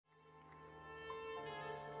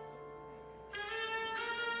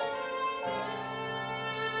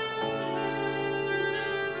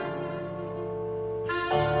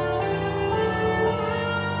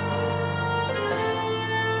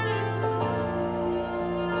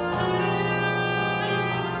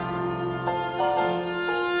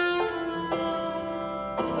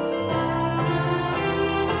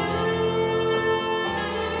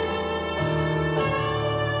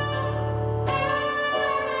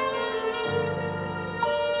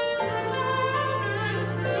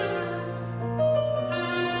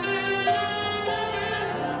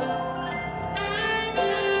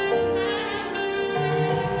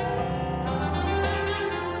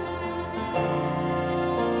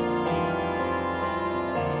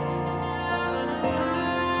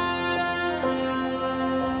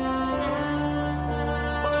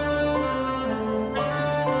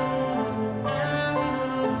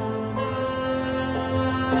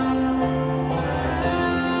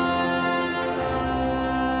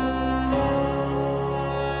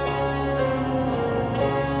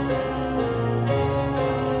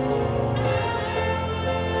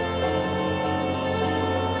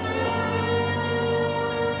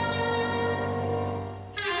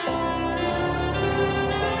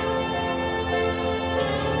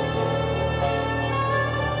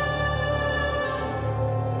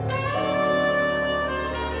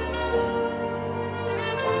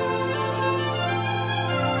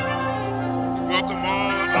welcome all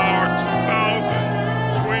our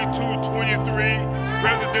 2022-23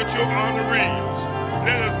 presidential honorees.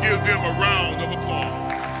 Let us give them a round of applause.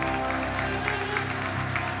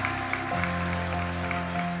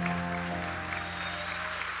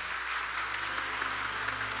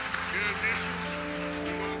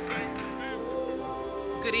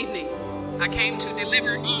 Good evening. I came to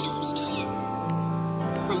deliver honors to you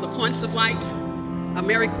from the Points of Light,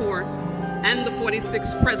 AmeriCorps, and the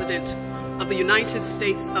 46th President of the United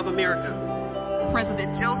States of America,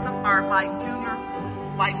 President Joseph R. Biden Jr.,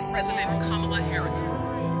 Vice President Kamala Harris.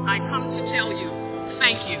 I come to tell you,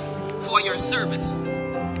 thank you for your service.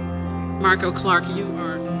 Marco Clark,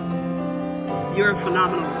 you're a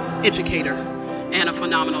phenomenal educator and a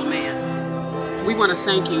phenomenal man. We want to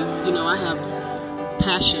thank you. You know, I have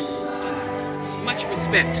passion, much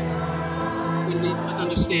respect. We need to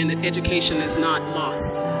understand that education is not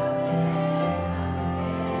lost.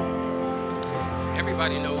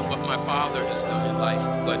 Everybody knows what my father has done in life,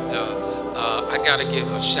 but I got to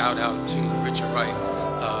give a shout out to Richard Wright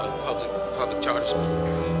Public Charter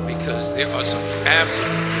School, because there are some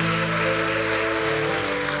absolutely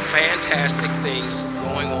fantastic things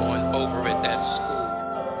going on over at that school.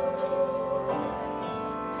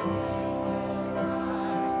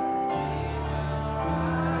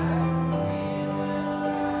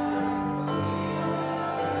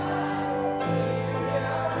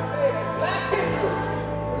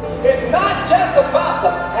 It's not just about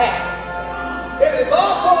the past. It is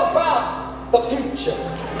also about the future.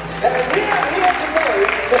 And we are here today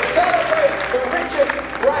to celebrate the Richard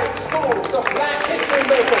Wright School, some Black history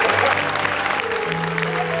makers.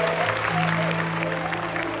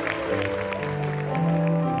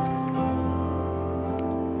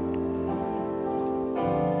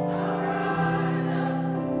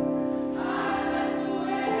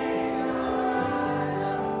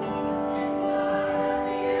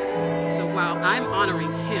 While I'm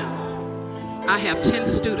honoring him, I have 10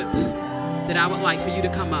 students that I would like for you to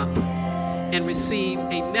come up and receive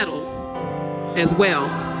a medal as well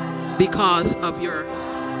because of your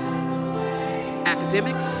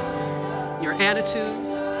academics, your attitudes,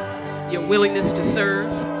 your willingness to serve.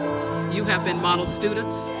 You have been model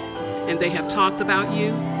students and they have talked about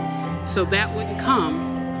you, so that wouldn't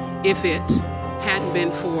come if it hadn't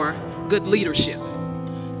been for good leadership.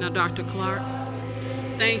 Now, Dr. Clark,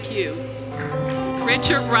 thank you.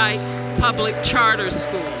 Richard Wright Public Charter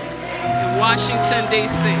School in Washington,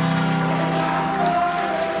 D.C.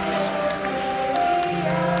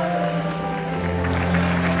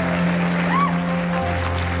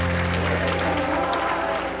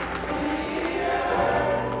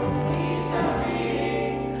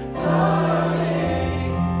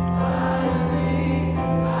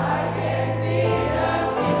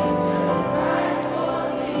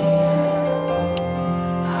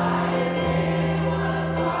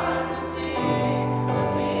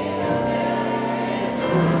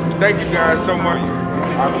 Thank you guys so much.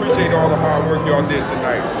 I appreciate all the hard work y'all did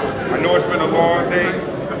tonight. I know it's been a long day,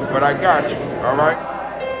 but I got you, all right?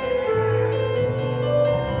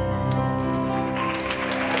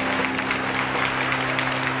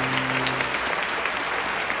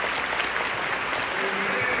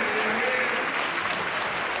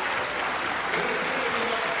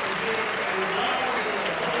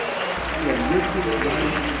 From Richard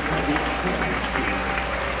Wright Public Charter School.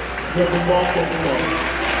 Brother Marco Clark.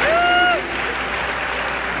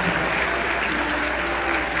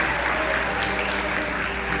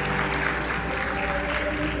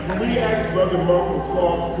 When we asked Brother Marco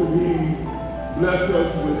Clark, could he bless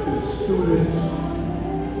us with his students,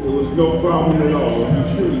 there was no problem at all. And we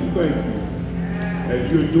surely thank you, as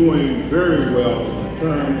you're doing very well in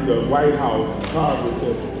terms of White House and Congress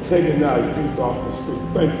and taking out youth off the street.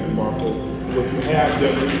 Thank you, Marco, for what you have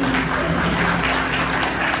done.